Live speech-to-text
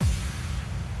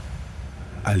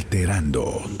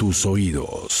Alterando tus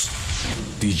oídos.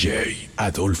 DJ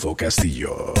Adolfo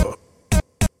Castillo.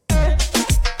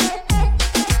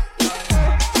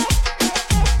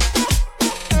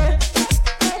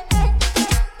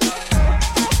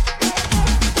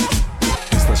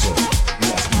 Estas son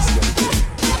las misiones de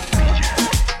DJ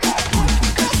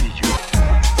Adolfo Castillo.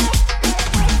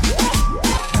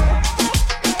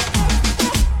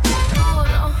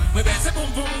 Mueve ese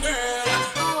pum pum girl.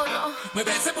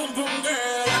 Mueve ese pum pum girl.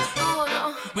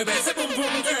 Mueve ese pum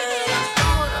pum girl.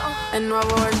 El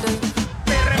nuevo orden.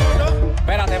 Perreando.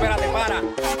 Espérate, para.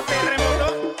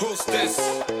 Perreando. Who's this?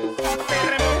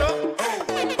 Perreando.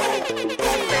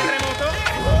 Terremoto.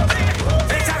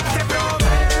 Echarte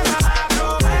problema.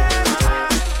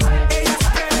 Ella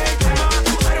siempre le llama,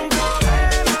 pero un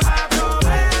problema.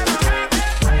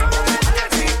 Como en el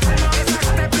sistema.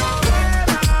 Echarte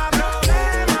problema.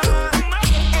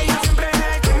 Ella siempre le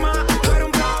llama, pero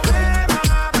un problema.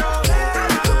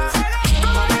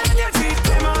 Como en el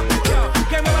sistema.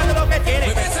 Que me mande lo que quiere.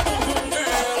 Mueve ese pum pum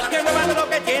girl. Que me mande lo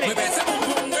que quiere. Mueve ese pum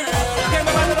pum girl. Que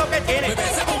me mande lo que quiere. Mueve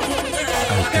ese pum pum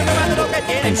girl. Que me mande lo que Alterando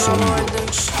quiere. tus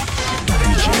oídos.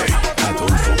 DJ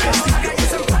Adolfo Castillo.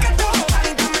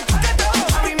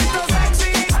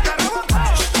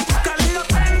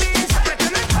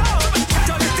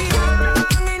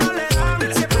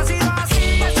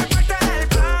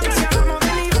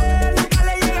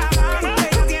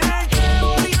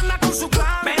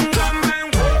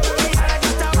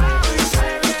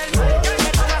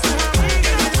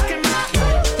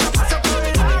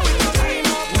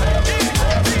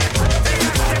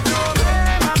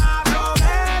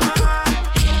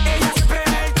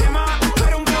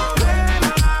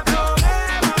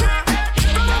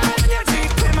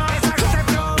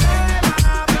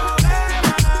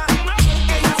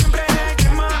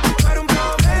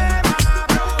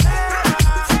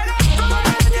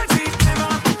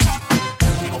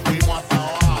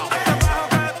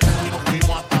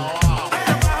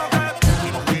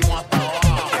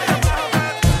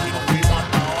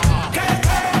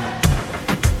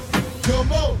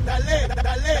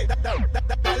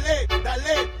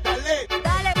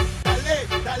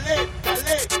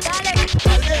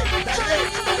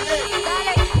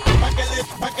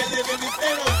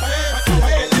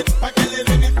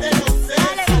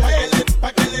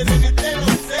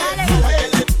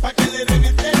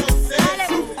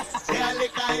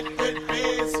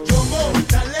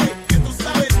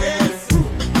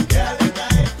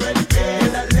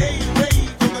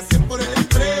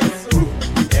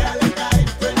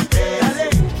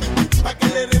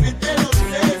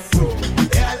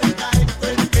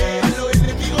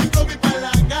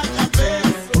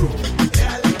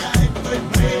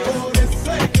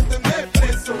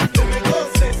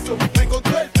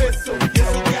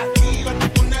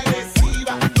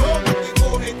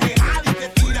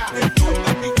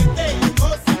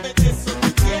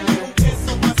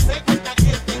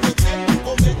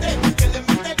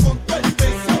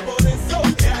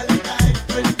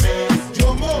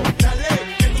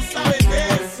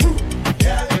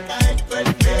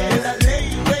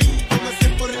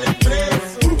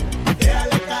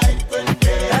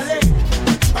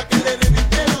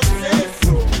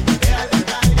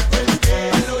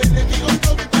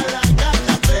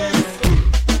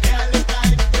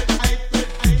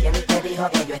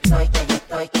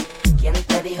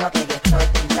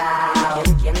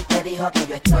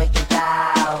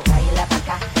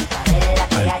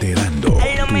 Alterando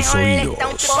tus oídos.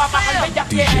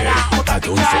 DJ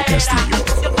Adolfo Castillo.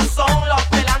 Son los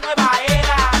de la nueva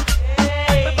era.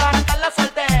 Para estar la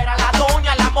soltera, la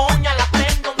doña, la moña, la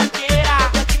prendo donde quiera.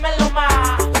 Dímelo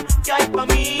más, que hay pa'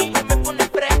 mí, que me pone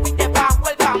fresco y te bajo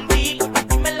el bambí.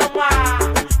 Dímelo más,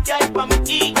 que hay pa'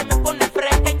 mí, que me pone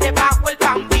fresco y te bajo el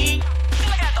bambí.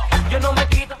 Yo no me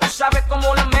quito, tú sabes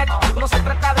cómo la meto. No se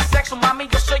trata de sexo, mami,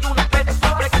 yo soy una peta.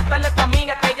 Pregúntale a tu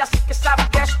amiga que ella sí que sabe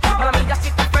que eso. Para mí ya sí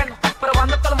te freno, pero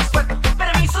cuando te lo más fuerte.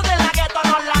 Permiso de la gueto,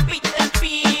 no la pide el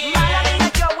pie.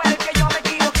 Que yo me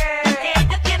equivoqué. Que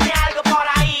ella tiene algo por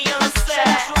ahí, yo no sé.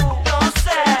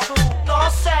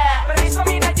 No sé. Permiso,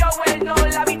 mira, Joel, no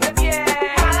la viste bien.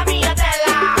 Mala mía,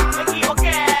 tela, me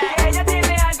equivoqué. Que ella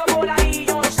tiene algo por ahí,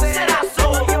 yo no sé. Será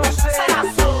yo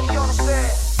no sé.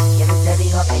 ¿Quién te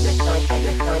dijo que yo estoy?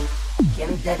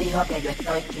 ¿Quién te dijo que yo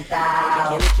estoy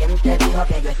quitado? ¿Quién te dijo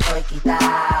que yo estoy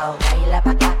quitado? Baila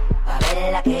pa' acá, pa'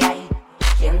 ver la que hay.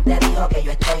 ¿Quién te dijo que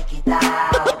yo estoy quitado?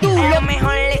 A lo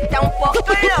mejor está un poco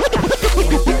loca.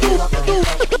 ¿Quién te dijo que yo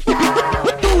estoy quitado?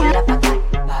 Baila pa' acá,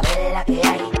 pa' ver la que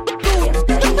hay. ¿Quién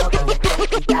te dijo que yo estoy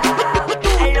quitado?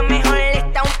 A lo mejor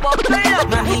está un poco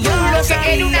loca. Y yo lo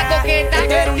que era una coqueta.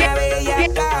 era una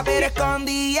bellaca, pero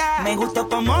escondida.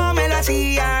 gusto como me lo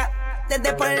hacía.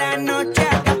 Desde por la noche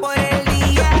hasta por el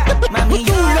día. Mami,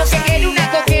 yo Lo que era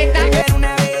una coqueta. era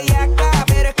una bellaca,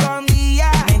 pero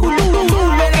escondía. Me gusta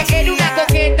como me lo que era una hacía.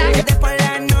 coqueta. Desde por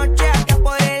la noche hasta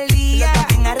por el día.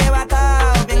 Bien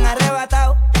arrebatado, bien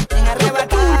arrebatado. Bien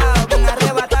arrebatado, bien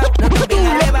arrebatado. Bien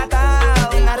arrebatado,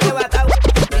 bien arrebatado.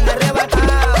 Bien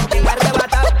arrebatado, bien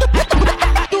arrebatado.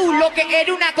 Tú lo que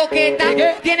eres una coqueta.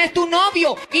 Tienes tu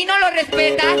novio y no lo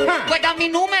respetas. Guarda mi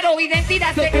número,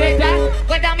 identidad secreta.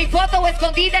 Guarda mi foto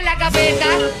escondida en la gaveta.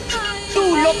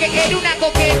 Tú lo que eres una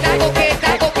coqueta,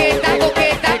 coqueta, coqueta,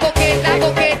 coqueta, coqueta,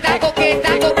 coqueta,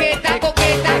 coqueta, coqueta,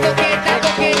 coqueta, coqueta,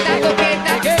 coqueta,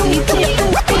 coqueta. Tú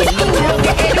lo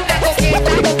que eres una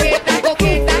coqueta, coqueta,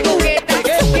 coqueta, coqueta.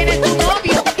 Tienes tu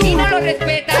novio y no lo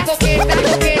respetas. Coqueta,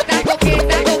 coqueta,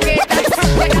 coqueta, coqueta.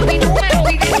 Guarda mi número,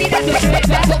 identidad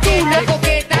secreta. Coqueta,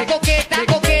 coqueta, coqueta,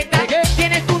 coqueta.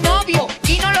 Tienes tu novio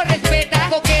y no lo respetas.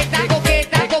 Coqueta,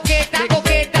 coqueta, coqueta,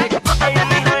 coqueta.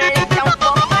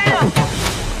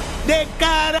 De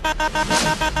cara.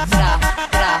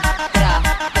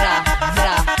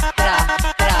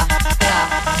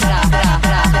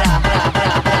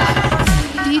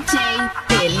 DJ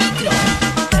Peligro.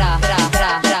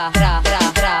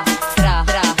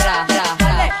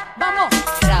 Vamos.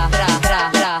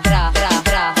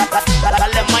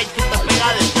 Dale, Mike, tú te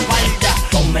pegas de espalda.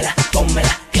 Pónmela,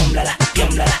 pónmela, tiémblala,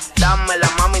 tiémblala. Dámela,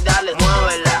 mami, dale,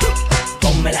 muévela.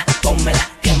 Pónmela, pónmela,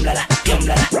 tiémblala,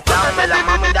 tiémblala. Dámela,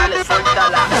 mami, dale,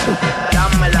 suéltala.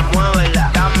 Dámela,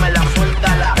 muévela. Dámela,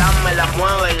 suéltala. Dámela,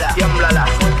 muévela. Tiémblala,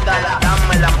 suéltala.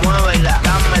 Dámela, muévela.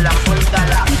 Dámela,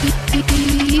 suéltala.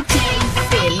 DJ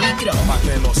Peligro. Pa'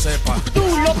 que lo sepa.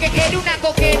 Tú lo que eres una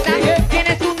coqueta.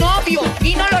 Tienes tu novio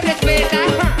y no lo respetas.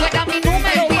 Guarda mi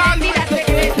número, identidad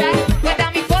secreta.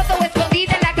 Guarda mi foto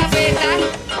escondida en la gaveta.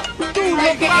 Tú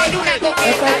lo que eres una coqueta.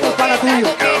 Esto es para tuyo.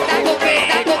 Coqueta,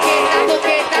 coqueta, coqueta,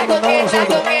 coqueta, coqueta,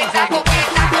 coqueta, coqueta.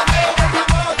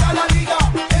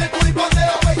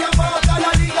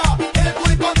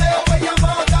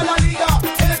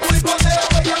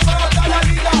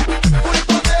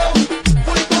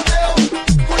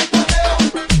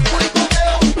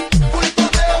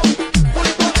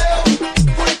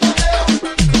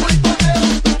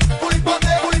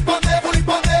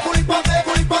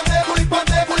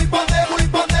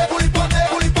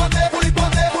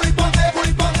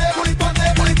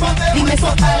 Dime eso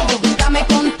algo, dame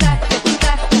contacto,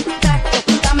 tacto, tacto,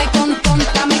 dame con,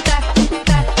 dame tacto,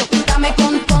 tacto, dame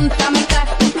con, dame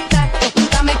tacto, tacto,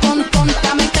 dame con,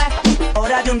 dame tacto.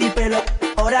 Hora de un dipelo,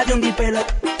 hora de un dipelo,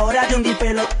 hora de un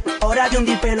dipelo, hora de un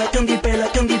dipelo, de un dipelo,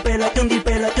 de un dipelo, de un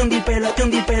dipelo, de un dipelo, de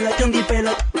un dipelo, de un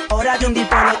dipelo, hora de un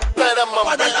dipelo.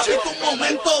 Un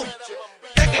momento.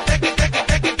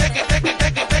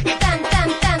 Tan, tan,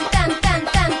 tan, tan, tan,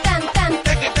 tan, tan, tan.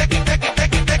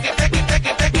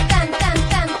 Tan, tan,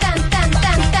 tan, tan, tan,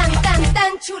 tan, tan, tan,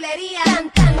 tan, chulería. Tan,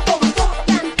 tan, como tú,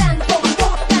 tan, tan, como tú,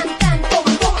 tan, tan, como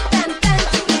tú, tan, tan,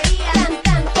 chulería. Tan,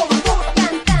 tan, como tú,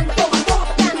 tan, tan, como tú,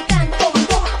 tan, tan, como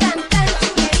tú, tan, tan,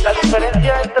 chulería. La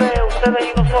diferencia entre ustedes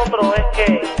y nosotros es que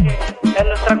en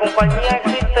nuestra compañía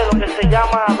existe lo que se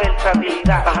llama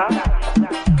versatilidad. Ajá.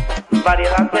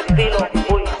 Variedad de estilos,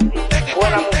 uy,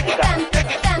 buena música.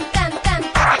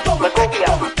 Me copia,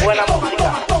 buena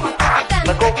música.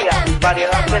 Me copia,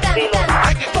 variedad de estilos.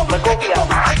 Me copia.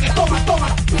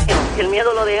 El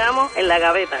miedo lo dejamos en la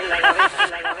gaveta.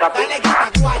 Papi.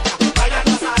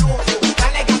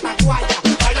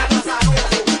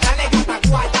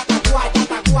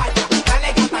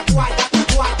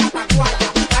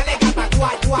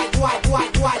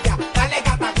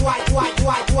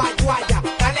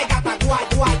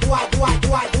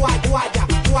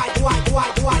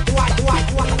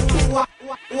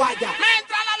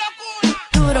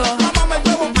 Duro, duro,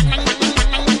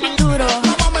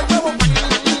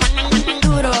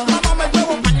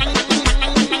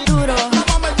 duro,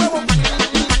 duro,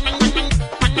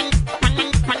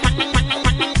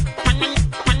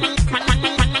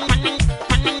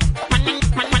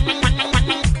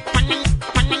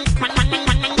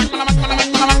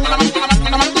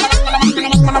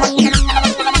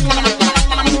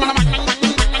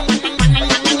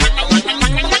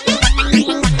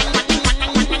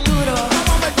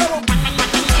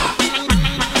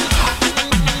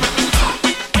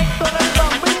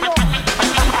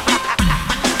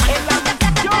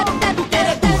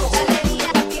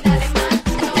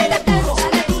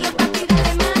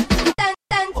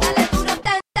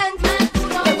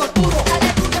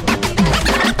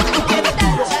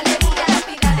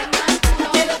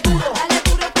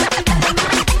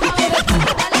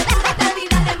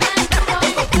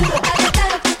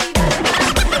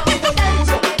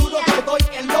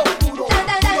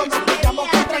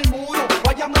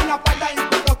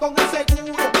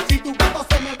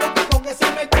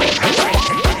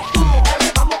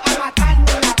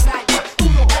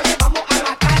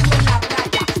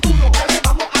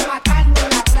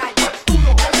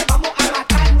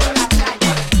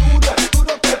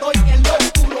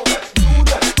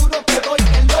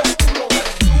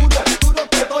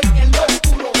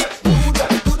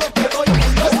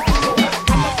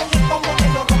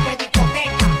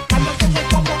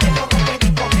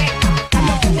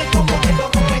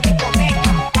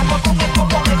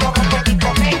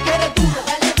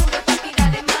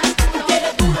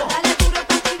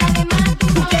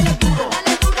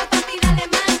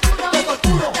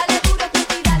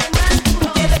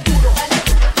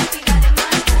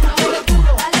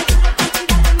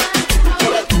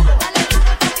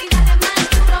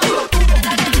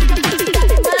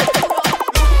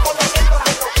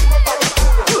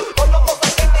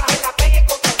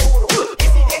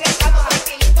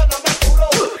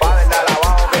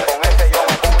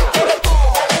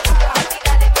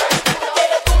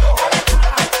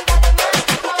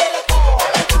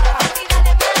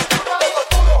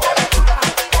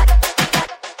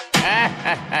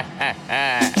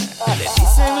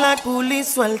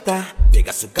 suelta.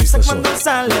 Llega a su casa cuando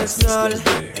sale el sol.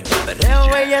 En el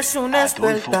perreo ella es una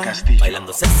experta.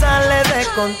 Bailando se sale de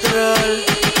control.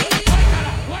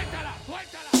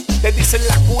 Te dicen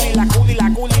la culi, la culi, la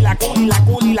culi, la culi, la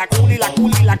culi, la culi, la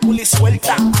culi, la culi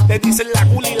suelta. Te dicen la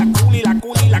culi, la culi, la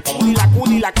culi, la culi, la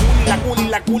culi, la culi, la culi,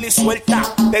 la culi suelta.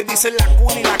 Te dicen la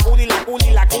culi, la culi, la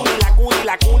culi, la culi, la culi,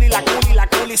 la culi, la culi, la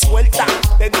culi suelta.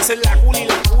 Te dicen la culi,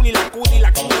 la culi, la culi,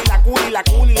 la culi, la culi, la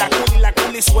culi, la culi, la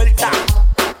culi suelta.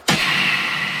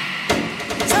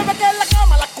 Se ve que en la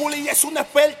cama la culi es una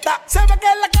experta. Se ve que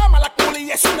en la cama la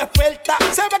culi es una experta.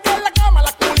 Se ve que en la cama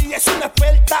la culi es una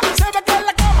experta. Se ve que en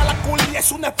la cama la culi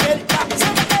es una experta. Se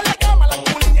ve que en la cama la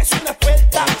culi es una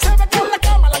experta. Se ve que en la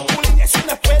cama la culi es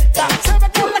una experta. Se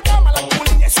ve que en la cama la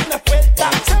culi es una experta.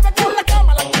 Se ve que en la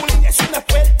cama la culi es una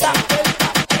experta.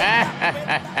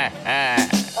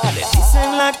 Le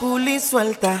dicen la culi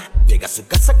suelta. Llega a su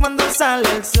casa cuando sale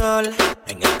el sol.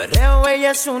 En el perreo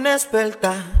ella es una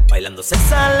experta. Bailando se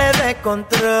sale de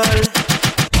control.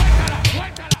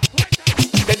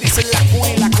 Te dicen la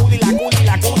culi, la culi, la culi,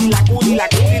 la culi, la culi, la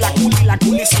culi, la culi, la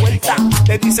culi suelta.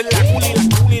 Te dicen la culi, la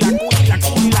culi, la culi, la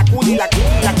culi, la culi, la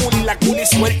culi, la culi, la culi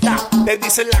suelta. Te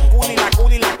dicen la culi, la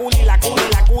culi, la culi, la culi,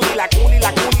 la culi, la culi,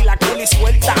 la culi, la culi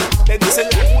suelta. Te dicen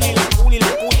la culi, la culi, la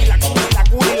culi, la culi, la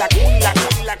culi, la culi, la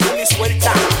culi, la culi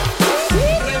suelta.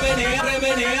 Remenea,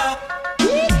 remenea.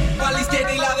 Para la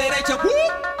izquierda y la derecha.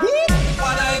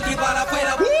 Para adentro y para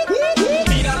afuera.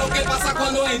 Mira lo que pasa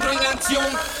cuando entro en acción.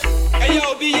 Hey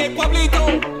yo, DJ Pablito,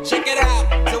 check it out.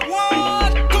 So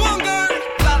what? Come on, girl.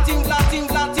 Latin, Latin,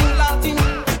 Latin, Latin.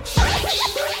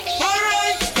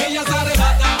 Alright. Ella se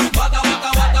arrebata, bata,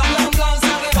 bata, bata, blan, blan, se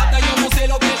arrebata. Yo no sé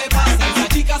lo que le pasa. Esa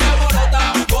chica se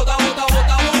alborota, bota, bota,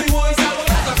 bota, voy, voy, se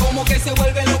alborota. Como que se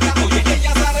vuelve loca. Oye,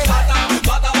 ella se arrebata,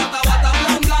 bata, bata, bata,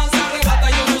 blan, blan, se arrebata.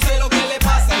 Yo no sé lo que le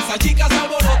pasa. Esa chica se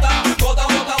alborota, bota,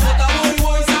 bota, bota, voy,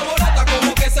 voy, se alborota.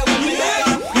 Como que se vuelve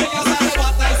loca. Y ella se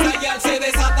arrebata, esa ya se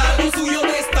desata. Suyo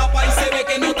destapa y se ve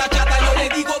que no está chata. Yo le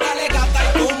digo dale gata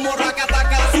y como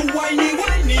racataca su whiny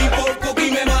whiny por poco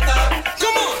y me mata.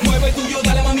 Come on, mueve tuyo,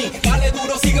 dale mami, dale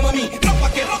duro, sigue mami.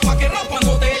 Rapa que rapa,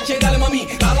 no te eche, dale mami.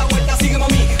 Da la vuelta, sigue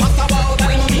mami, hasta abajo,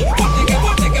 dale mami. Fuerte, que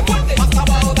fuerte, que fuerte, hasta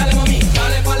abajo, dale mami.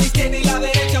 Dale pa' la izquierda y la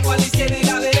derecha, pa' la izquierda y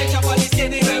la derecha, pa' la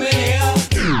izquierda y remenea.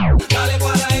 Dale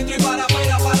para adentro y para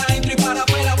afuera, para adentro y para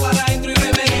afuera, para adentro y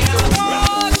remenea.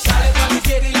 Dale pa' la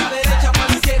izquierda y la derecha, pa'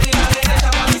 la izquierda y la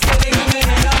derecha, pa' la izquierda y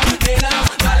remenea.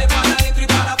 Dale para adentro y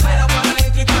para afuera, para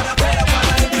adentro y para afuera, para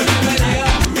adentro y remenea.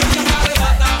 Ella se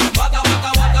arrebata, bata, bata,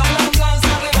 bata, blan, blan, se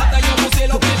arrebata. Yo no sé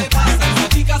lo que le pasa. Esa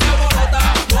chica se alborota,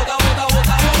 bota, bota,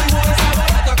 bota, voy, voy, se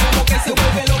alborota. Como que se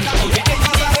vuelve loca. Oye,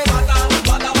 ella se arrebata,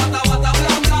 bata, bata, bata,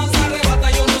 blan, blan, se arrebata.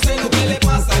 Yo no sé lo que le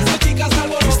pasa. Esa chica se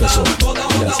alborota, bota,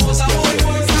 bota, bota, voy,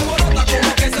 voy, se alborota.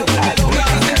 Como que se vuelve loca.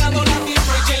 Presentando la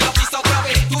T-Freak en la pista otra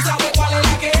vez. Tú sabes cuál es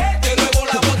la que es. De nuevo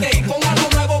la boté. Con algo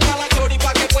nuevo para la chori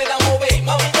pa' que pueda mover.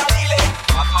 Mamita, dile.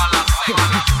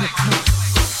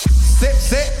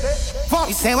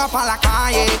 Y se va pa' la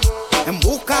calle en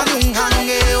busca de un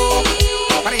jangueo.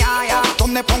 Para allá,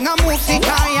 donde ponga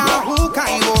música y ajuca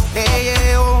y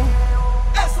botelleo.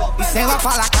 Y se va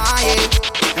pa' la calle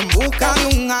en busca de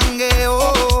un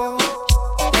jangueo.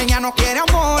 Ella no quiere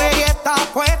amor, ella está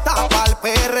puesta pa'l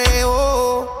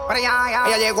perreo.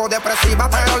 Ella llegó depresiva,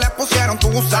 pero le pusieron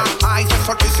tusa. Ay, se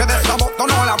soltó y se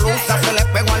desabotonó la blusa. Se le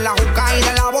pegó en la juca y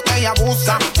de la botella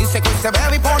abusa. Dice que hoy se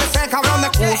bebe y por ese cabrón de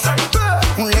excusa.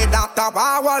 Le da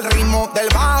tabaco al ritmo del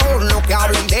bajo. Lo que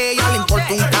hablen de ella le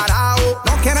importa un carajo.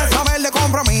 No quiere saber de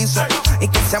compromiso. Y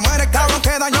que se muere el cabrón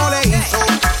que daño le hizo.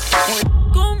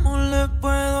 ¿Cómo le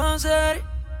puedo hacer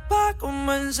pa'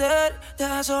 convencerte?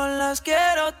 A solas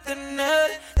quiero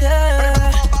tenerte.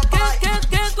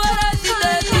 Que tú eres y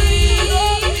te digo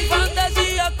mi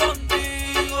fantasía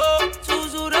contigo.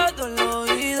 Susurrando el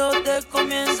oído te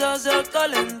comienzas a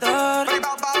calentar.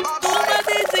 Tú me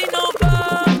dices y nos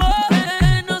vamos,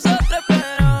 nosotros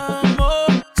esperamos.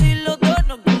 Si los dos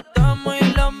nos gustamos y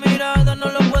la mirada no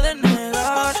lo pueden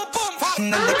negar.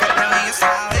 Desde que te vi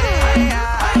sabía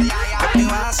que tú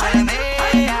ibas a ser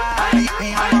mía. Mi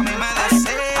alma a mí me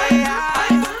desea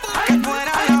que tú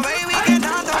eras la baby que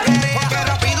tanto quería. Porque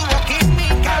rápido hubo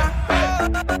química.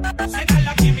 Se da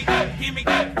la química,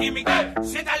 química, química.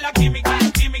 Se da la química,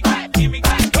 química,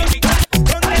 química, química.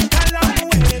 ¿Dónde están las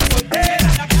mujeres solteras?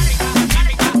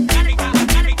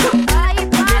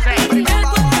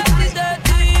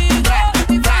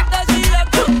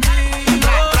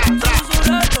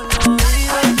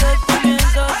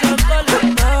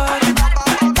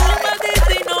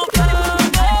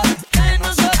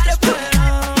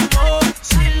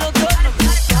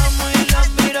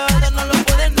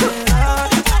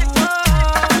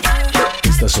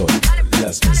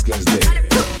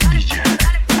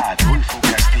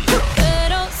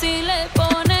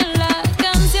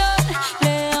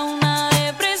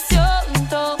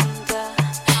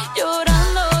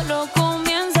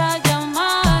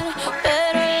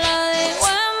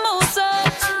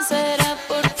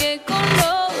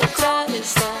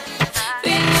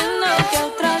 fingiendo que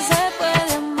otra se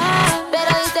puede amar.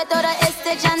 Pero hice todo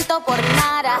este llanto por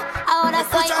nada. Ahora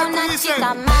soy una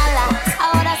chica mala.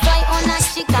 Ahora soy una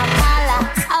chica mala.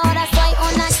 Ahora soy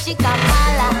una chica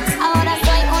mala. Ahora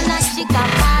soy una chica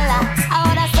mala.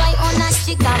 Ahora soy una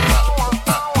chica mala.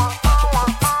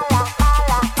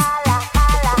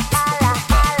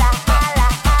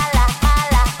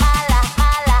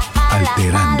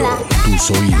 Alterando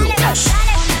tus oídos.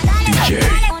 DJ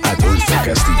Adolfo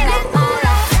Castillo.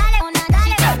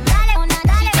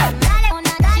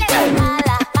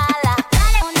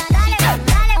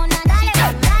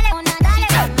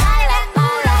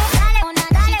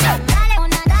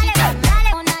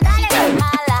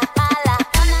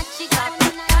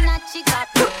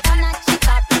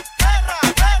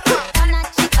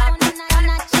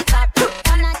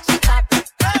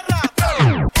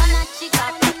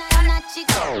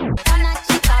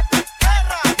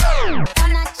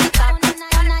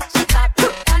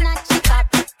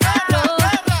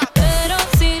 Pero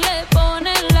si le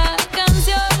ponen la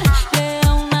canción, le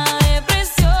da una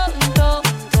depresión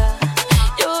tonta.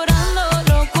 Llorando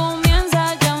lo comienza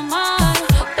a llamar,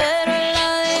 pero la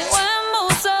dejó en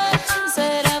buzón.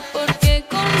 Será porque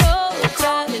con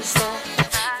otra está,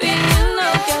 fingiendo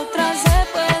que otra se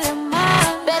puede amar.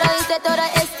 Pero hice todo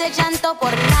este llanto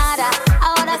por nada.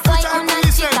 Ahora soy una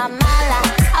chica mala.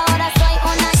 Ahora soy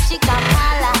una chica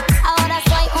mala. Ahora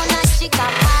soy una chica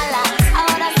mala.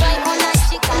 Ahora soy una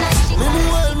chica, Mi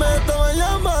mujer me estaba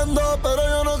llamando, pero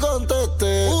yo no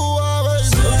contesté.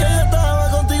 Baby, porque ella estaba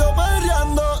contigo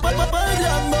perreando,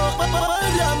 perreando,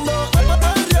 perreando,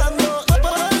 perreando,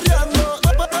 perreando,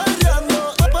 perreando,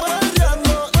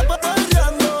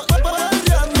 perreando,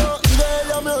 perreando. De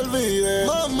ella me olvidé,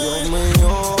 mami. Dios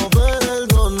mío,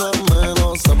 perdóname, no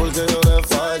sé por qué yo le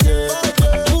fallé.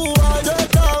 Yo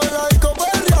estaba en la disco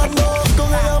perreando, con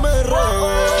ella me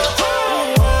regué.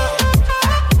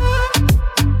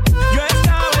 Yo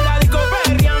estaba en la disco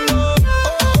perreando.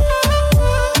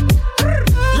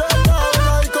 Yo estaba en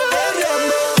la disco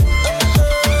perreando.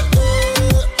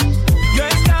 Yo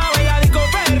estaba en la disco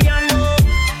perreando.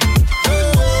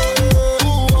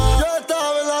 Yo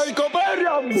estaba en la disco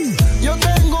perreando. Yo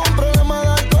tengo un problema de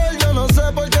alcohol, yo no sé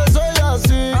por qué soy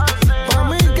así. Pa'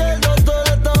 mí que el doctor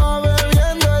estaba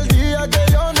bebiendo el día que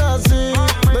yo nací.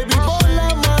 Baby, pon la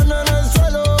mano en el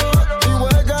suelo y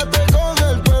huélgate con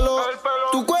el pelo.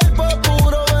 Tu cuerpo es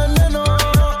puro veneno,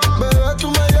 bebé, tú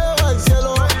me llevas al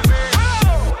cielo.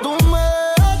 Tú me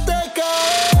dejaste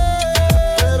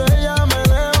caer, pero ella me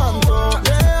levantó.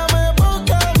 Déjame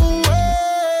poca mujer,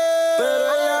 pero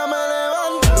ella me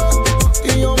levantó. Y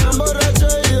yo me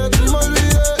emborraché y de ti me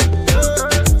olvidé.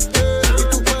 Y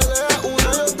tú peleas una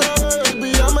y otra vez, baby,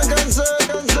 ya me cansé.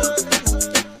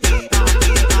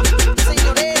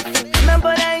 Señores, andan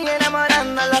por ahí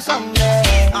enamorando a los hombres.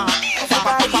 Esa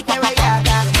parita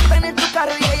bellaca. Ven en tu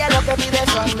carro y ella lo que pide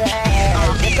son de.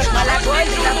 Esto es para la corte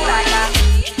y la placa.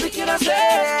 Te quiero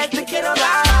hacer, te quiero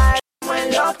dar, como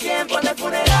en los tiempos de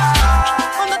funeral.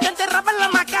 Cuando te enterraban la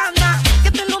macana,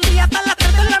 que te lo hundía hasta las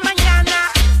 3 de la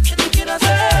mañana. Te quiero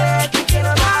hacer, te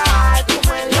quiero dar,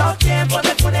 como en los tiempos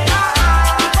de funeral.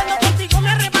 Cuando contigo me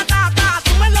arrebataba,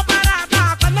 tú me lo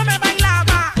parabas cuando me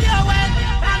bailaba. Yo, güey,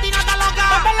 la tina está loca.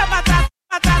 Póngala para atrás,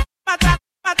 para atrás, para atrás,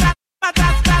 para atrás, para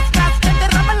atrás, tras, tras. Te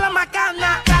enterraban la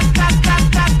macana, tras, tras, tras,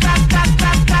 tras, tras, tras,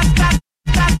 tras, tras, tras,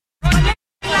 tras.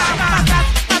 Bailaba, para atrás,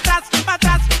 para atrás, para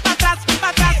atrás, para atrás,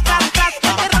 para atrás, tras, tras.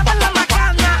 Te enterraban la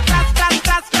macana, tras, tras,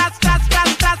 tras, tras, tras, tras,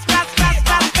 tras, tras, tras, tras,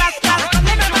 tras, tras.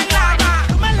 Cuando me bailaba,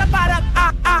 tú me lo paras,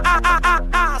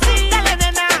 sí, dale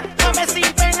nena, come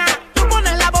sin pena. Tú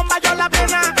pones la bomba, yo la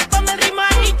pena. Ponme el ritmo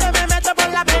ahí que me meto por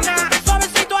la pena.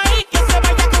 Suavecito ahí que se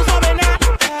vaya con su vena.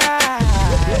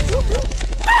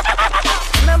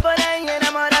 Andan por ahí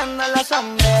enamorando a los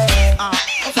hombres.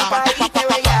 Esa parita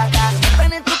bellaca.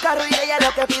 Ven en tu carro y ella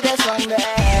lo que pide son de.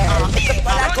 Esto es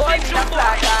para la corte y la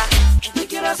placa. Te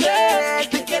quiero hacer,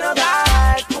 te quiero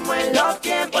dar, como en los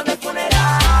tiempos de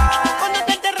funeral. Cuando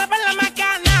te enterraban la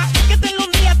macana, que te lo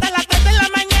hundía hasta las 3 de la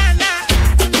mañana.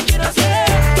 Te quiero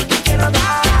hacer, te quiero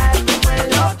dar, como en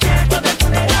los tiempos de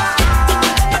funeral.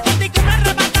 Contigo me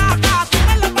arrebataba, tú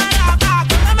me lo parabas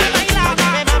cuando me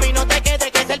bailaba. Mami, no te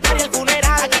quedes, que es el party, el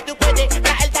funeral. Aquí tú puedes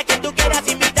traerte a quien tú quieras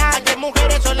invitar. Que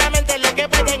mujeres solamente lo que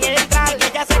pueden entrar.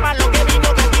 Que ya sepan lo que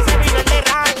vino, que aquí se vino a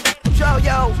enterrar.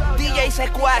 Yo, DJ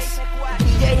Secuaz,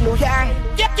 DJ Lujan.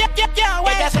 Que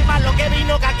ya sepan lo que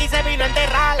vino, que aquí se vino a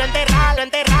enterrar. Enterrar,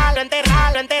 enterrar,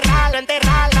 enterrar, enterrar,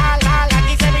 enterrar.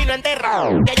 Aquí se vino a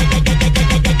enterrar.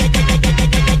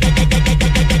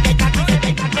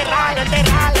 Enterrar,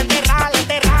 enterrar, enterrar,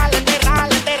 enterrar,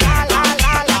 enterrar, enterrar.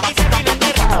 Aquí se vino a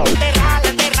enterrar. Enterrar,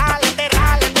 enterrar.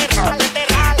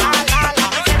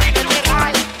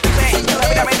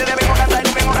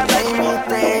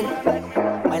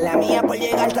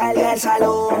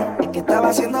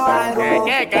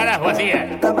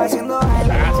 Estaba haciendo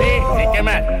algo. Ah, sí, ¿y qué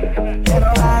más?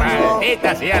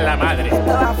 Maldita sea la madre.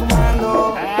 Estaba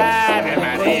fumando. Ave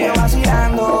María. Yo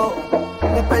vacilando.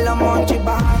 Después los monchis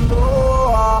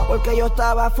bajando. Porque yo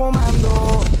estaba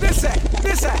fumando. Dice.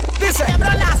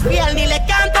 Quebro las piel, ni le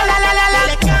canto, la la la la,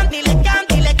 le canto, ni le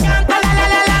canto, ni le canto, la la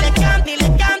la la, le canto, ni le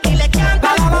canto, ni le canto,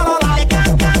 ni le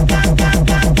canto,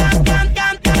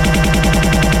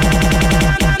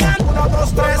 Uno,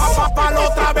 dos, tres, papá,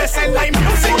 otra vez en la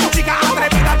music. Chica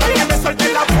atrevida, que me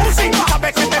suelte la pussy.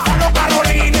 Sabes que te falo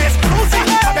Carolina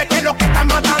exclusive. Sabes que lo que está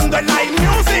matando es la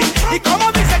music. ¿Y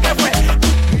cómo dice que fue?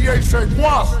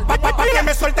 Pa' que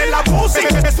me suelte la pussy,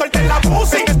 me suelte la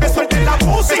pussy, me suelte la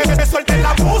pussy, me suelte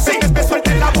la pussy, me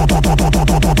suelte la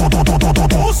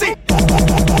pussy.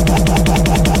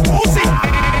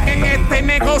 En este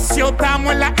negocio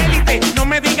estamos en la élite. No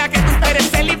me digas que tú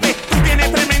eres élite. Tú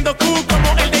tienes tremendo culo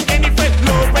como el de Jennifer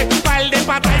López. Par de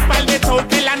patas y par de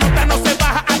toque. La nota no se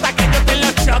baja hasta que yo te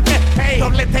lo choque. Hey,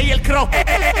 doble T y el croc.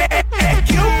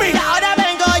 Excuse me. y ahora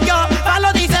vengo yo,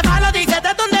 Falo dice,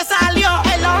 ¿de dónde salió?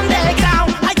 El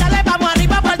underground, ay dale, vamos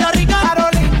arriba, Puerto Rico.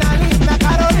 Carolina, linda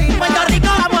Carolina. Puerto Rico,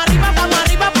 vamos arriba, Puerto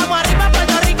Rico, vamos arriba,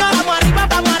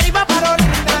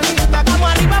 Carolina, linda. vamos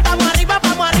arriba, vamos arriba,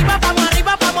 vamos arriba, vamos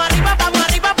arriba, vamos arriba, vamos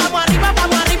arriba, vamos arriba,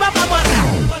 vamos arriba, vamos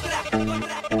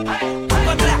arriba.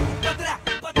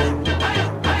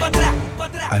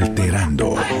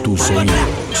 Alterando tus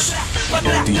oídos.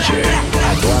 DJ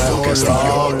Adolfo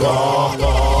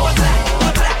Castillo.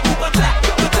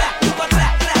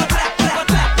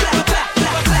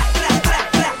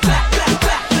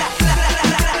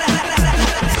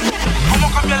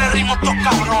 ¿Cómo cambiarle ritmo a estos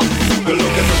cabrones? Que lo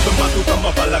que no toma tu cama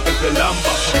para la que se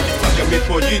lamba. Pa' que mis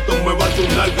pollitos muevan su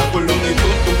nalga con los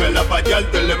unituntum. Que la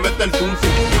payarte le mete el zum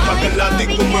zum. Y pa' que la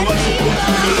disco mueva su pum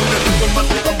pum. Que lo que no toma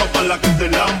tu cama para la que se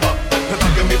lamba. Pa'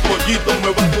 que mis pollitos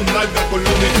muevan su nalga con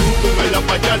los unituntum. Que la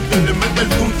payarte le mete el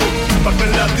zum zum. Pa' que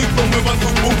la disco mueva su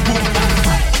pum pum.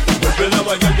 Vuelve la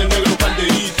bayarte negro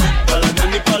calderito. Pa' la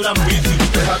nena y pa' la bici.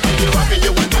 Déjate llevar que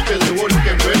llevo el niche de boli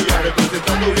que bella.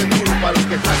 Representando bien duro para los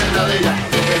que saquen la de ella.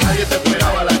 Lo que nadie se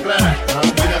esperaba, la clara.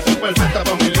 Combinación perfecta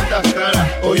pa' mis lindas caras.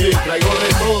 Oye, traigo de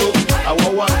todo.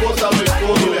 Agua, cosa del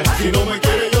codo. Si no me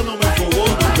quiere, yo no me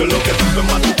cobono. Yo lo que tengo es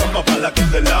más tu cama para la que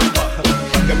se lamba.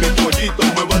 Pa' que mis pollitos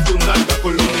muevan su nalga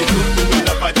con los nituntum. Y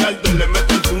la payarte le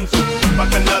mete el zum zum. Pa'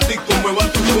 que en la disco muevan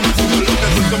su zum zum. Yo lo que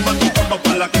tengo es más tu cama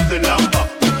para la que se lamba.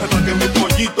 Pa' que mis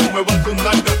pollitos muevan su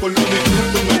nalga con los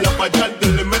nituntum. Y la payarte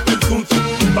le mete el zum zum.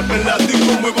 Pa' que en la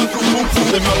disco muevan su zum zum.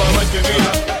 Se me va a que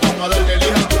mira. Vamos a darle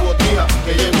lija a tu botija.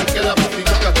 Que ya me queda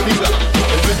música castiga.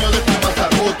 El dueño de este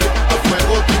masacote, a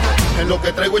fuegote. En lo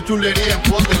que traigo es chulería en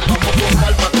pote. Vamos con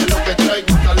calma, que lo que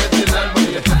traigo sale del alma. Y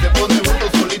el que se pone bruto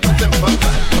solito se empata.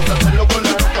 Vamos a hacerlo con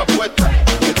la ropa puesta.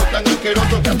 Que no tan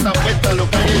asqueroso que hasta apesta lo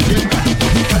que hay en llena.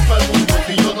 Calma al mundo,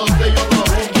 si yo no sé, yo no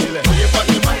abundo. Oye, pa'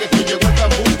 que mangue que llegó el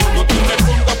cambuco. No te me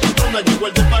pongas patrona, llegó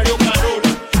el de Mario Carola.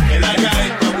 El área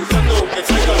está abusando que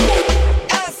se caló.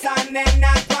 Esa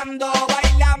nena cuando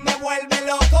baila me vuelve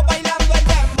loco bailando el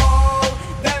dembow,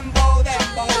 dembow,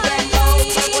 dembow, dembow.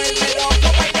 Me vuelve loco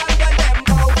bailando el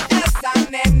dembow. Esa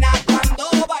nena cuando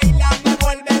baila me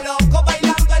vuelve loco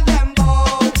bailando el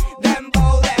dembow,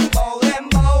 dembow, dembow,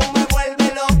 dembow. Me vuelve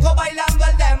loco bailando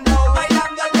el dembow,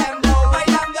 bailando el dembow,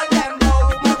 bailando el dembow.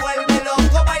 Me vuelve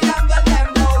loco bailando el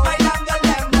dembow, bailando el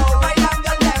dembow, bailando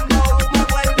el dembow. Me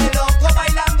vuelve loco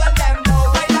bailando el dembow,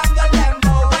 bailando el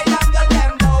dembow, bailando el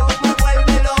dembow. Me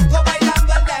vuelve loco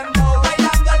bailando el dembow,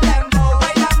 bailando el dembow,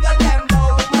 bailando el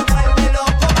dembow. Me vuelve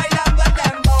loco bailando el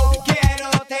dembow. Quiero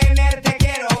tenerte,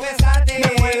 quiero besarte. Me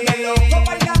vuelve loco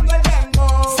bailando el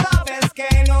dembow. Sabes que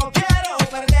no quiero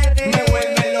perderte. Me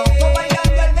vuelve loco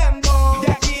bailando el dembow. De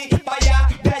aquí pa' allá,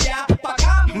 de allá pa'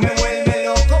 acá. Me vuelve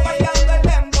loco bailando el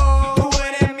dembow. Tú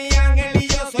eres mi ángel y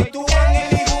yo soy tu ángel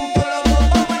y juntos los dos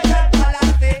vamos a echar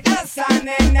pa'lante. Esa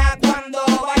nena cuando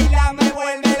baila me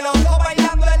vuelve loco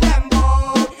bailando el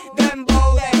dembow, dembow,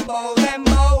 dembow,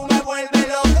 dembow. Me vuelve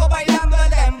loco bailando el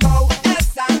dembow.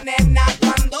 Esa nena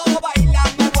cuando baila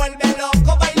me vuelve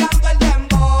loco bailando el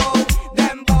dembow,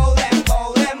 dembow,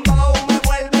 dembow, dembow. Me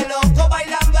vuelve loco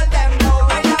bailando el dembow,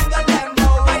 bailando el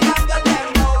dembow, bailando el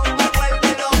dembow. Me vuelve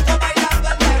loco bailando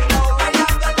el dembow,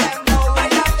 bailando el dembow,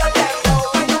 bailando el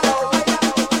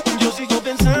dembow. Yo sigo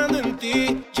pensando en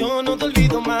ti, yo no te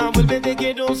olvido más, vuelve te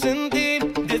quiero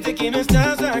sentir. Desde que no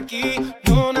estás aquí,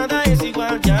 no nada es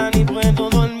igual, ya ni puedo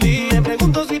dormir. Me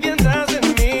pregunto si piensas en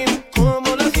mí,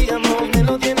 cómo lo hacíamos, me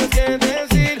lo tienes que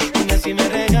decir. Dime si me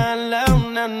regala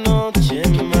una noche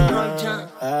más.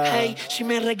 Hey, si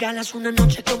me regalas una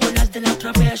noche como las de la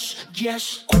otra vez.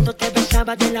 Yes, cuando te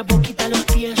besaba de la boquita a los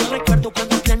pies. Yo recuerdo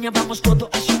cuando planeábamos todo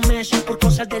hace un mes. Por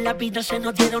cosas de la vida se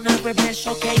nos dieron al revés,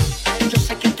 ok. Yo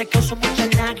sé que te causó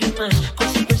muchas lágrimas,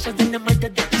 consecuencias de la muerte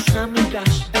de tus amigas.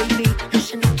 Baby, yo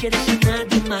sé no quieres a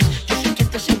nadie más. Yo sé que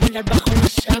te hace volar bajo la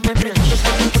sábana. Yo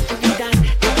sé la oportunidad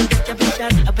de volverte a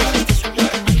besar. A veces te sueño,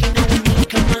 te imagino en mi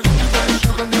cama. Con los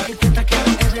ojos me di cuenta que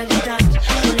no es realidad.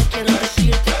 Solo quiero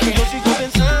decirte que yo sigo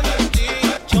pensando en ti.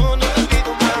 Yo no te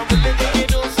olvido más, vuelve te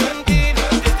quiero sentir.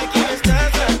 Desde que no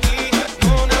estás aquí,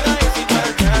 no nada es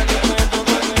igual, ya no puedo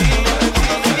dormir.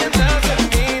 Si piensas en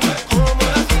mí, como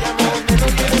lo hacíamos, me lo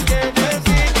tienes que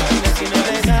decir. Dime si me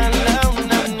regala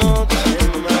una noche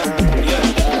más.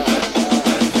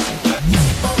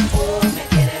 Me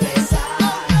quiere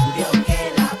besar, vio que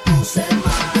la puse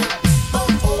mal.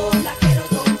 La quiero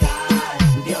tocar,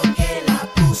 vio que la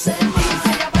puse mal. Y si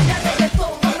ella baila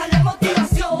reggaetón, póngale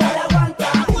motivación, dale aguanta,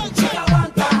 chica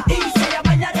aguanta. Y si ella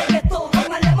baila reggaetón,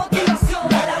 póngale motivación,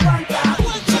 dale aguanta,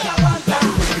 chica aguanta.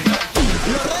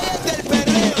 Los reyes del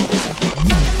perreo.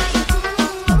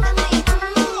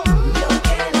 Vio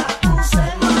que la puse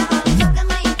mal.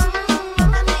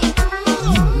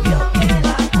 Vio que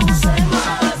la puse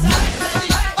mal.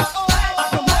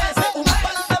 Muévese un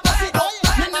par de pasitos,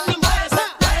 nena, ni muévese.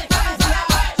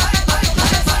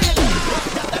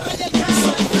 Ya te rayé el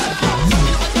caso.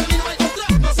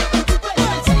 No se preocupe,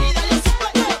 enseguida yo supe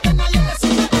que nadie le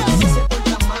sube. Si se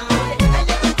porta mal,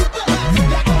 ella preocupe,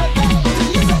 la coge todo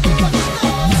y eso pico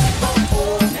no.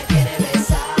 Me quiere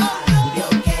besar, vio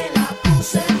que la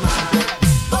puse mal.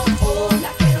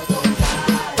 La quiero tocar,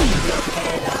 vio que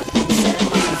la puse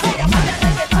mal. Si ella baila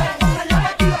reggaetón, póngale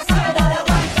motivación, dale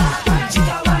aguanta,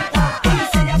 chica aguanta. Y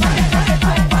si ella baila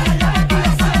reggaetón, póngale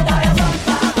motivación, dale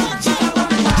aguanta, chica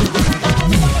aguanta.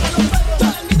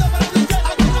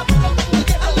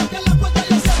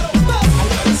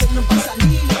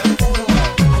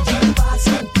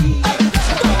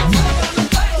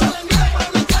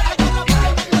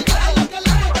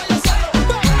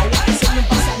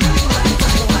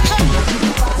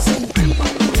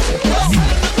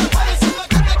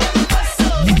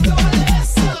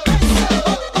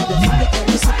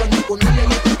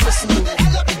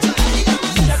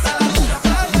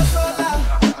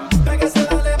 Pégase,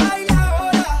 dale, baila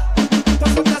ahora. Por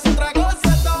su casa un trago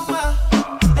se toma.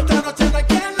 Esta noche no hay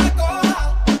quien la coja.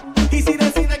 Y si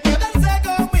decide quedarse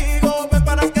conmigo, ven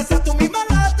para que sea tú misma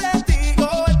la testigo.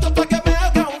 Esto es pa' que me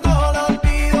haga un no lo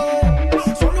olvido.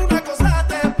 Solo una cosa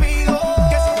te pido,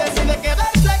 que si decide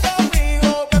quedarse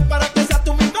conmigo, ven para que sea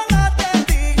tú misma la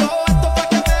testigo. Esto es pa'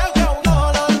 que me haga un no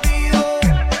lo olvido.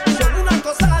 Solo una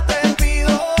cosa te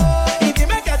pido, y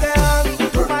dime que te amo.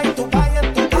 Tu ma y tu pa y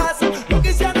en tu casa, lo que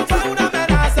hicieron fue una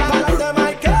amenaza. Pa'lante,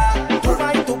 Mike, tu ma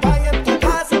y tu pa y en tu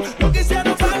casa, lo que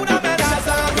hicieron fue una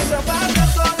amenaza. No se vaya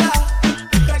sola,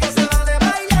 pégase, dale,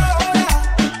 baila ahora.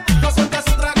 No sueltes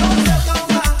un trago, se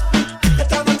toma.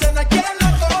 Esta noche no hay quien la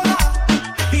coja.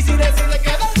 Y si decide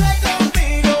quedarse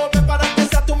conmigo, ven para que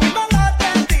sea tú misma la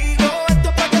testigo. Esto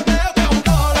es pa' que me haga un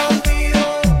no lo olvido.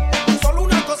 Solo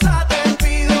una cosa te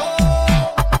pido.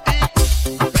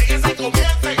 Pégase y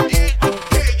comience, que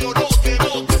yo no quiero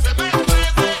que se me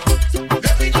enrede. De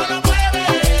rico lo mueve,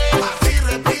 así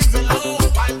repíselo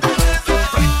par de veces.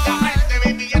 Francamente,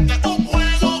 baby, este es un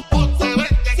juego. Ponte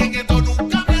vente que en esto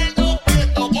nunca vengo.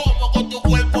 Viendo cómo con tu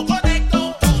cuerpo conecto.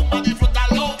 Toma,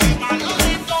 disfrútalo y más lo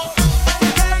lindo.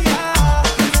 Ella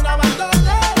es una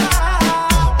bandolera.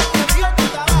 Me dijo que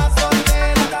estaba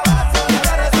soltera.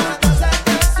 Ahora resulta ser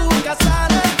que su casa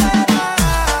le espera.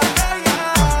 Ella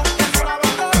es una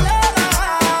bandolera.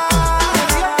 Me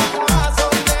dijo que estaba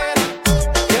soltera.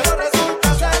 Pero resulta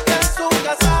ser que su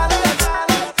casa le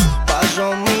espera.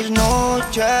 paso mis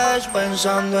noches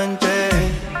pensando en ti.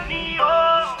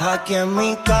 Aquí en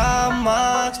mi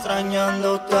cama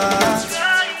extrañándote.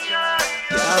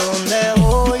 Y a donde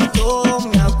voy tú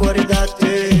me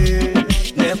acuérdate.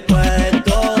 Después de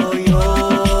todo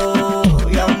yo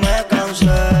ya me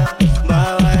cansé.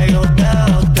 Bebé, yo te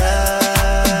boté.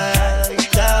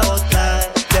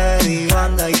 Te di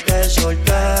banda y te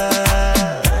solté.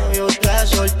 Yo te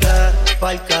solté.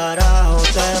 Pa'l carajo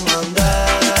te mandé.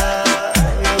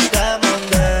 Yo te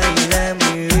mandé y de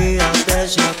mi vida te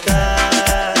saqué.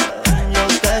 Yo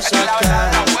te saqué.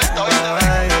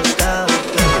 Bebé, yo te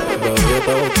boté. Bebé, yo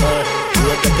te boté. Y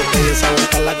desde que te di esa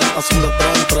vuelta la gata haciendo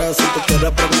 3 en 3. Si tú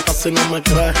quieres preguntar si no me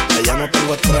crees, ella no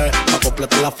tengo estrés. Pa'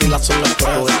 completar la fila son las 3.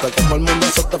 Tuviste como el mundo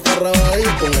se te fue al revés.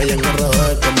 Y con ella en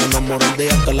RD, que me enamoré el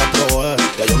día que la probé.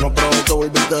 Ya yo no probé que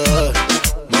volviste.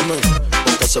 Mami,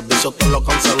 porque el servicio te lo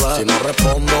cancelé. Si no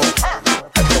respondo,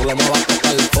 problema va a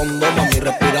tocar el fondo. Mami,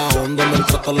 respira hondo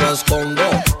mientras te lo escondo.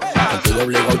 Contigo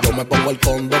obligado yo me pongo el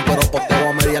condón, pero posteo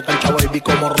a media cancha, baby,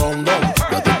 como rondo.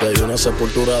 Yo a ti te di una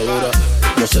sepultura dura.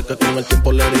 Yo sé que con el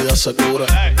tiempo la herida se cura.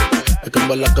 Es que en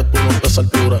verdad que tú no te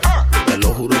altura. Te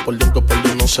lo juro por Dios que por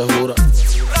Dios no se jura.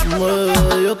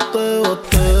 Yo te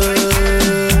boté.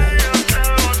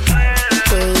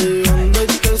 Te di banda y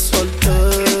te solté.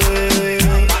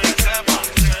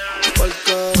 Pa'l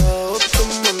carajo te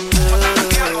mandé.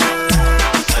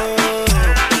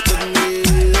 De mi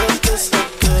vida te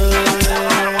saqué.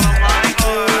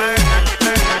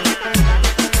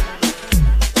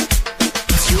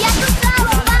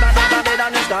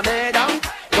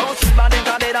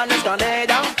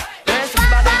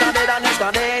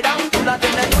 Tú la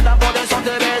tienes toda, por eso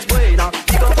te ves buena.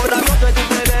 Digo corazón que tú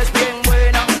te ves bien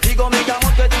buena. Digo mi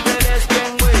amor que tú te ves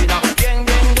bien buena. Bien,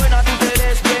 bien buena, tú te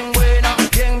ves bien buena.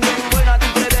 Bien, bien buena, tú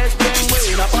te ves bien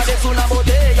buena. Parece una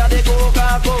botella de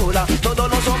Coca-Cola. Todos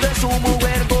los hombres su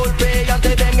mujer golpean.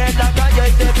 Te ven en la calle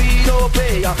y te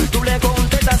piropea. Tú le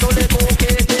contestas o le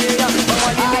coqueteas. Vamos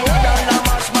a eliminar a la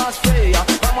más fea.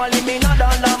 Vamos a eliminar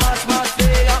a la más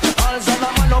fea. Alza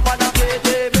la mano para que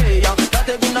te vea.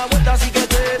 Date una vuelta así que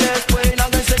te ves buena.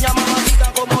 Me enseña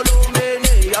mamacita como lo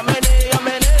menea. Menea,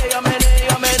 menea,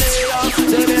 menea, menea.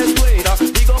 Te ves buena.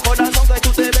 Digo corazón que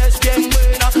tú te ves bien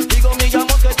buena. Digo mi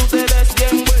amor que tú te ves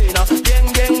bien buena. Bien,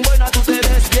 bien buena, tú te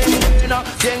ves bien buena.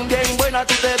 Bien, bien buena,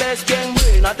 tú te ves bien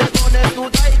buena. Te pones tu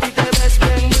tight y te ves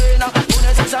bien buena.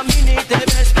 Pones esa mini y te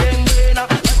ves bien buena.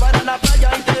 Vas para la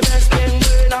playa y te ves bien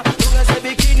buena. Con ese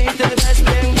bikini te ves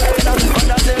bien buena.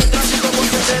 Andas del tráfico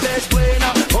porque te ves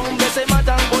buena. Hombres se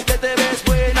matan porque te ves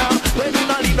buena. Ven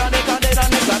una libra de cadera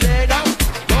en escalera.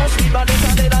 2 libras de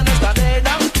cadera en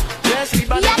escalera. 3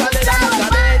 libras de cadera en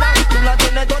escalera. Tú la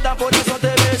tienes toda, por eso te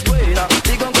ves buena.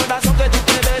 Digo en corazón que tú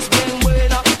te ves bien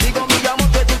buena. Digo mi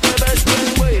amor que tú te ves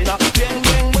bien buena. Bien,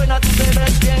 bien buena, tú te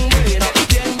ves bien buena.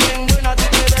 Bien, bien buena, tú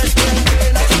te ves bien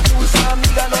buena. Si tus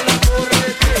amigas no la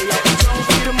corretean, son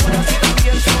firmonas y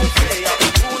también son feas.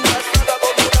 Unas nada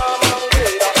como una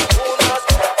manguera. Unas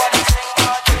que parecen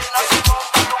ballenas. Se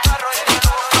montan tu carro y te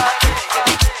lo ratean.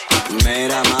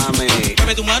 Mira, mami.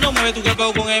 Mueve tu mano, mueve tu cuerpo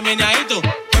con el meneadito.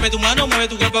 Mueve tu mano, mueve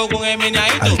tu cuerpo con el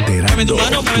meneadito. Mueve tu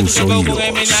mano, mueve tu cuerpo con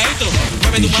el meneadito.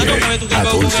 Mueve tu mano, mueve tu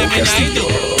cuerpo con el meneadito.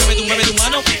 Mueve tu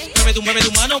mano, mueve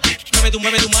tu mano, mueve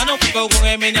tu mano, cuerpo con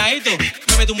el meneadito.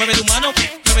 Mueve tu mano,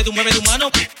 mueve tu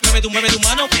mano, mueve tu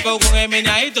mano, cuerpo con el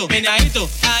meneadito. Meneadito,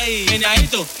 ay,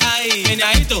 meneadito, ay,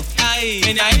 meneadito, ay,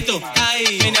 meneadito,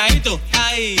 ay, meneadito,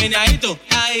 ay, meneadito,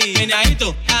 ay,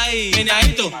 meneadito, ay,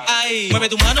 meneadito, ay. Mueve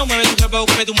tu mano, mueve tu cuerpo,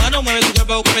 mueve tu mano, mueve tu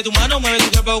cuerpo, mueve tu mano, mueve tu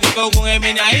cuerpo, cuerpo con el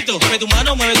meneadito. Mueve tu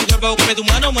mano, mueve tu cuerpo, mueve tu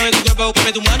mano, mueve tu cuerpo,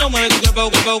 mueve tu mano, mueve tu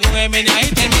cuerpo, cuerpo con el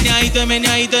meneadito. El meneadito, el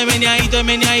meneadito, el meneadito, el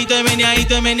meneadito, el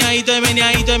meneadito, el meneadito, el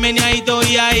meneadito, el meneadito,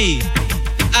 y ahí,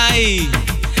 ahí.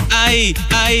 Ay,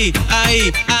 ay,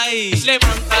 ay, ay.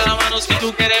 Levanta la mano si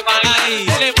tú quieres bailar.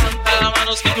 Levanta la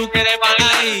mano si tú quieres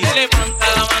bailar. Levanta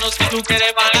la mano si tú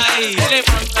quieres bailar.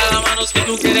 Levanta la mano si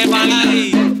tú quieres bailar.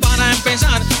 Para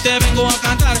empezar, te vengo a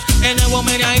cantar el nuevo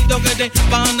meneadito que te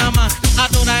Panamá. A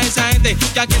toda esa gente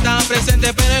que aquí está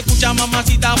presente, pero escucha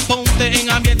mamacita, ponte en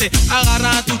ambiente.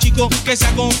 Agarra a tu chico que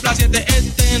sea complaciente.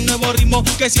 Este nuevo ritmo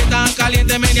que si está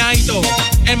caliente. Meneadito,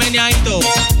 el meneadito,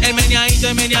 el meneadito,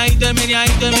 el meneadito, el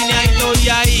meneadito, el meneadito, y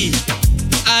ahí,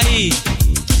 ahí,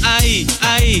 ahí,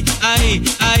 ahí, ahí,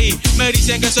 ahí. Me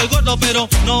dicen que soy gordo, pero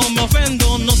no me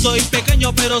ofendo. No soy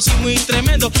pequeño, pero sí muy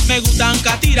tremendo. Me gustan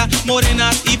catiras,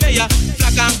 morenas y bellas,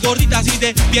 flacas, gorditas y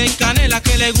de piel canela.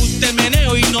 Que le guste el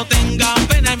meneo y no tengan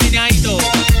pena. El meneadito,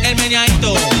 el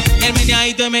meneadito, el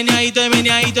meneadito, el meneadito, el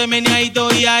meneadito, el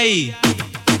meneadito, y ahí,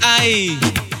 ahí.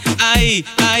 Ahí,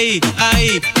 ahí,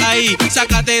 ahí, ahí.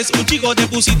 Sácate un chico, te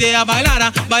pusiste a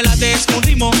bailar. Bailate un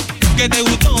ritmo que te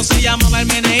gustó. Se llamaba el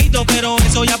meneíto, pero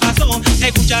eso ya pasó.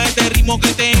 Escucha este ritmo que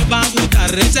te va a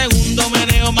gustar. El segundo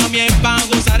meneo, mami, es para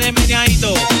gozar. El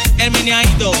meneadito, el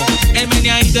meneadito, el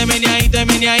meneadito, el meneadito, el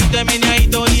meneadito, el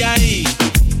meneadito, y ahí,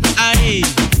 ahí,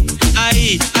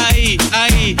 ahí, ahí,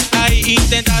 ahí, ahí.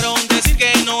 Intentaron decir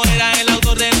que no era el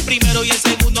autor del primero y el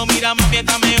segundo. Mira, mami,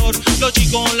 está mejor. Los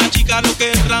chicos, las chicas lo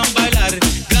querrán bailar.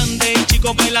 Grande y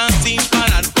chicos bailan sin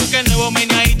parar. Porque el nuevo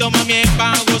meneadito, mami, es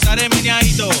para gozar. El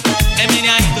meneadito, el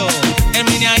meneadito, el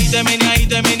meneadito, el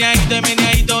meneadito, el meneadito, el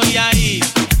meneadito, y ahí,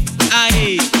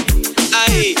 ahí,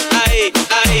 ahí, ahí,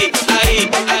 ahí, ahí,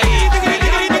 ahí.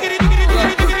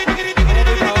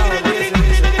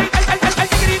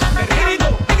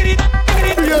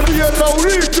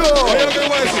 Raulito. Oye, ¿qué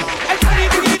voy a decir?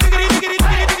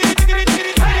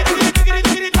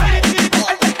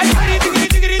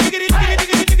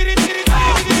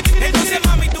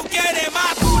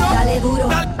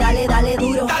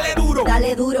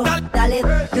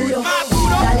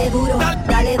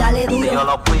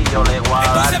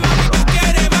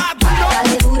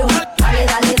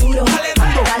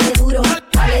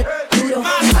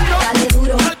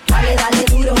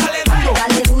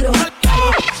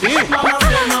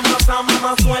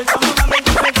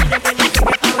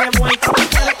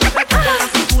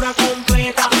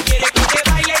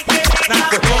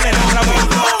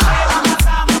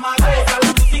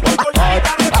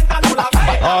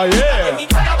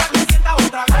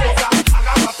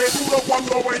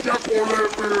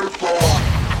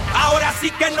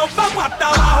 hasta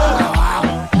abajo.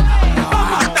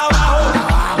 Vamos hasta abajo.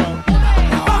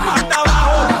 Vamos hasta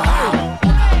abajo.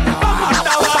 Vamos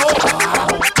hasta abajo.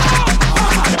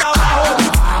 Vamos hasta abajo.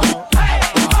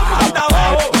 Vamos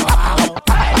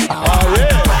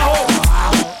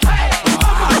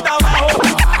hasta abajo.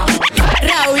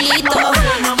 Raulito.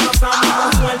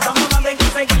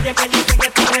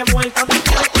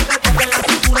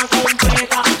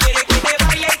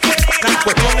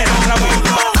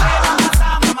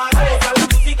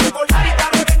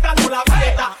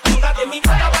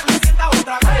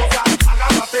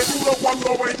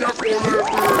 Cuando vaya a comer.